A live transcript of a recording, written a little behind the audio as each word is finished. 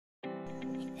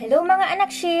Hello mga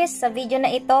anak shis! Sa video na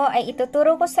ito ay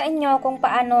ituturo ko sa inyo kung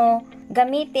paano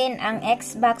gamitin ang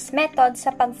x-box method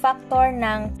sa pag-factor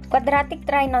ng quadratic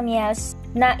trinomials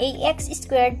na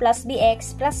ax² plus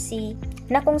bx plus c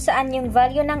na kung saan yung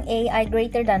value ng a ay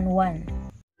greater than 1.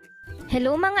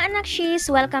 Hello mga anak shis!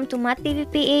 Welcome to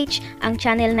MathTV PH. Ang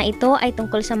channel na ito ay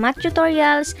tungkol sa math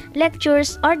tutorials,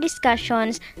 lectures, or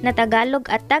discussions na Tagalog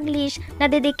at Taglish na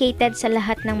dedicated sa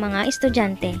lahat ng mga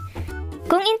estudyante.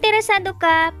 Kung interesado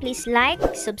ka, please like,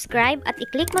 subscribe at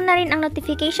i-click mo na rin ang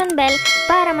notification bell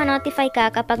para ma-notify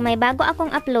ka kapag may bago akong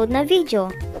upload na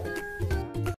video.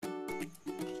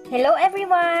 Hello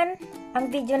everyone!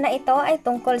 Ang video na ito ay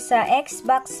tungkol sa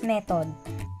x-box method.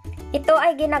 Ito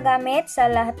ay ginagamit sa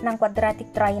lahat ng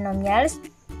quadratic trinomials.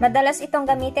 Madalas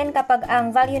itong gamitin kapag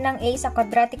ang value ng a sa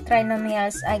quadratic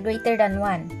trinomials ay greater than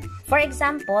 1. For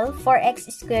example,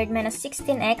 4x² minus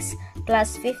 16x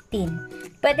plus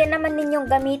 15. Pwede naman ninyong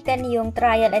gamitin yung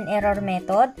trial and error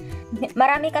method.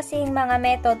 Marami kasing mga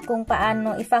method kung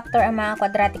paano i-factor ang mga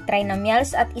quadratic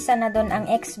trinomials at isa na doon ang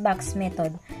x-box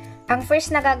method. Ang first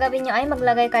na gagawin nyo ay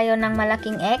maglagay kayo ng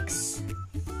malaking x.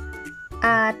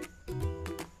 At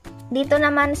dito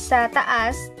naman sa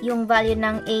taas, yung value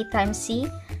ng a times c.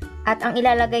 At ang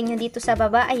ilalagay nyo dito sa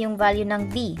baba ay yung value ng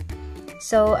b.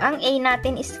 So, ang a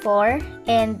natin is 4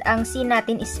 and ang c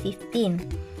natin is 15.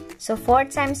 So, 4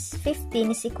 times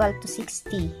 15 is equal to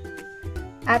 60.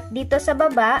 At dito sa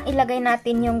baba, ilagay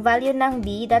natin yung value ng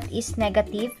b, that is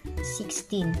negative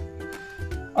 16.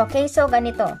 Okay, so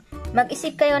ganito.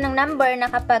 Mag-isip kayo ng number na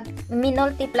kapag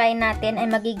minultiply natin ay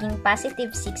magiging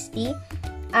positive 60.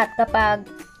 At kapag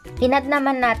inad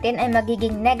naman natin ay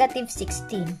magiging negative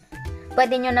 16.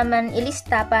 Pwede nyo naman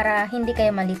ilista para hindi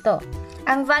kayo malito.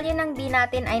 Ang value ng b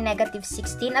natin ay negative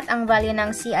 16 at ang value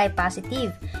ng c ay positive.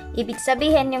 Ibig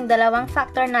sabihin, yung dalawang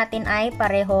factor natin ay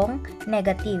parehong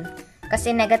negative.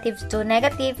 Kasi negative to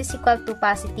negative is equal to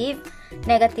positive.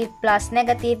 Negative plus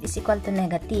negative is equal to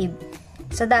negative.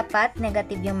 So, dapat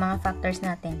negative yung mga factors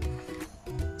natin.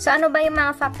 So, ano ba yung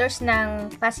mga factors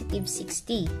ng positive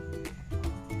 60?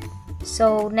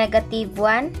 So, negative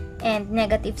 1 and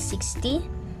negative 60.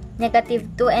 Negative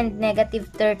 2 and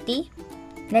negative 30.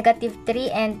 Negative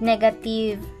 3 and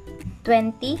negative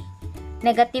 20.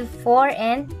 Negative 4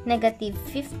 and negative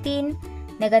 15,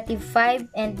 negative 5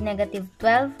 and negative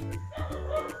 12,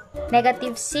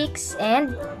 negative 6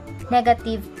 and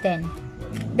negative 10.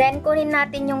 Then, kunin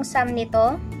natin yung sum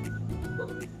nito.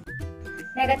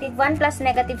 Negative 1 plus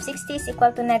negative 60 is equal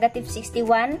to negative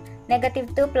 61. Negative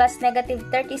 2 plus negative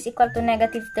 30 is equal to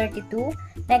negative 32.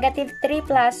 Negative 3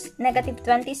 plus negative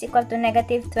 20 is equal to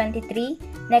negative 23.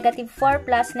 Negative 4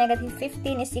 plus negative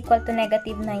 15 is equal to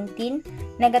negative 19.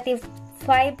 Negative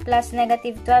 5 plus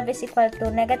negative 12 is equal to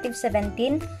negative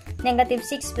 17. Negative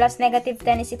 6 plus negative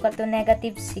 10 is equal to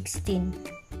negative 16.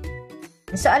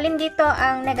 So, alin dito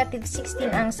ang negative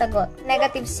 16 ang sagot?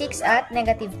 Negative 6 at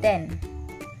negative 10.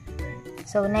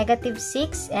 So, negative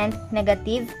 6 and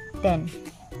negative 10.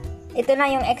 Ito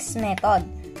na yung x method.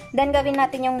 Then, gawin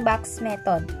natin yung box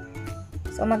method.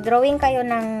 So, mag-drawing kayo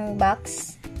ng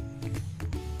box.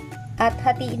 At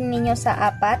hatiin ninyo sa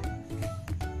 4.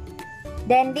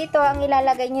 Then, dito, ang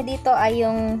ilalagay nyo dito ay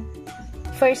yung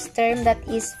first term, that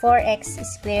is 4x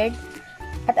squared.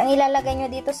 At ang ilalagay nyo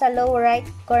dito sa lower right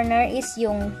corner is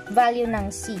yung value ng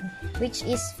c, which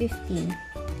is 15.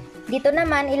 Dito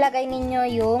naman, ilagay ninyo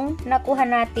yung nakuha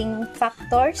nating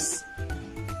factors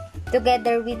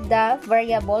together with the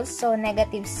variables. So,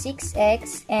 negative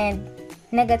 6x and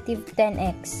negative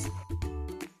 10x.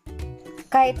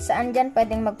 Kahit saan dyan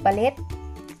pwedeng magpalit.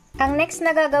 Ang next na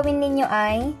gagawin ninyo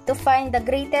ay to find the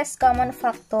greatest common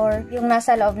factor yung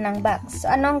nasa loob ng box.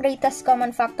 So, ano ang greatest common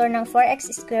factor ng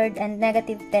 4x squared and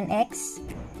negative 10x?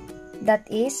 That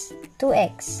is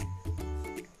 2x.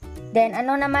 Then,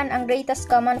 ano naman ang greatest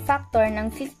common factor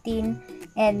ng 15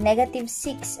 and negative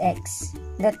 6x?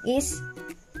 That is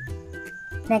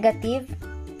negative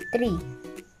 3.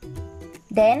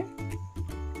 Then,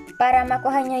 para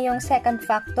makuha nyo yung second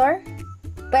factor,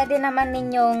 pwede naman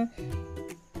ninyong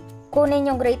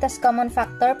kunin yung greatest common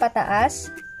factor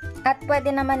pataas at pwede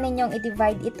naman ninyong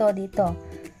i-divide ito dito.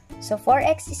 So,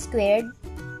 4x squared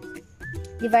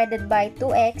divided by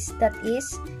 2x, that is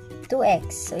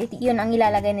 2x. So, yun ang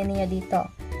ilalagay ninyo dito.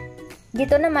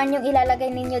 Dito naman, yung ilalagay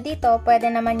ninyo dito,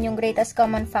 pwede naman yung greatest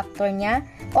common factor niya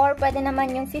or pwede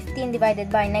naman yung 15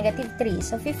 divided by negative 3.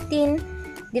 So, 15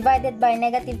 divided by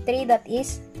negative 3, that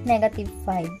is negative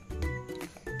 5.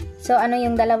 So, ano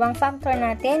yung dalawang factor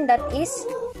natin? That is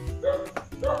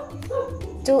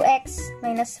 2x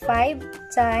minus 5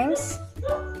 times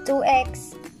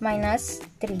 2x minus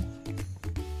 3.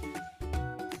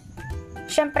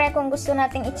 Syempre, kung gusto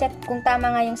nating i-check kung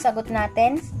tama nga yung sagot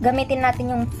natin, gamitin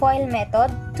natin yung FOIL method.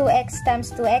 2x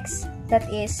times 2x, that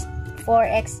is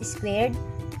 4x squared.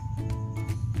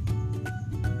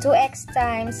 2x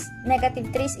times negative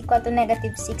 3 is equal to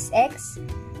negative 6x.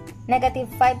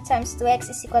 Negative 5 times 2x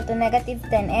is equal to negative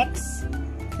 10x.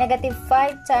 Negative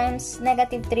 5 times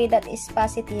negative 3, that is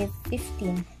positive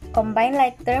 15. Combine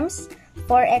like terms,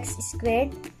 4x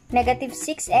squared. Negative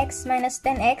 6x minus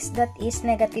 10x, that is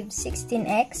negative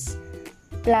 16x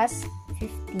plus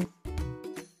 15.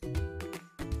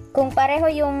 Kung pareho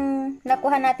yung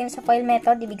nakuha natin sa FOIL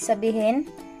method, ibig sabihin,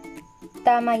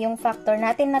 tama yung factor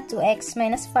natin na 2x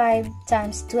minus 5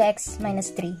 times 2x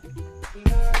minus 3.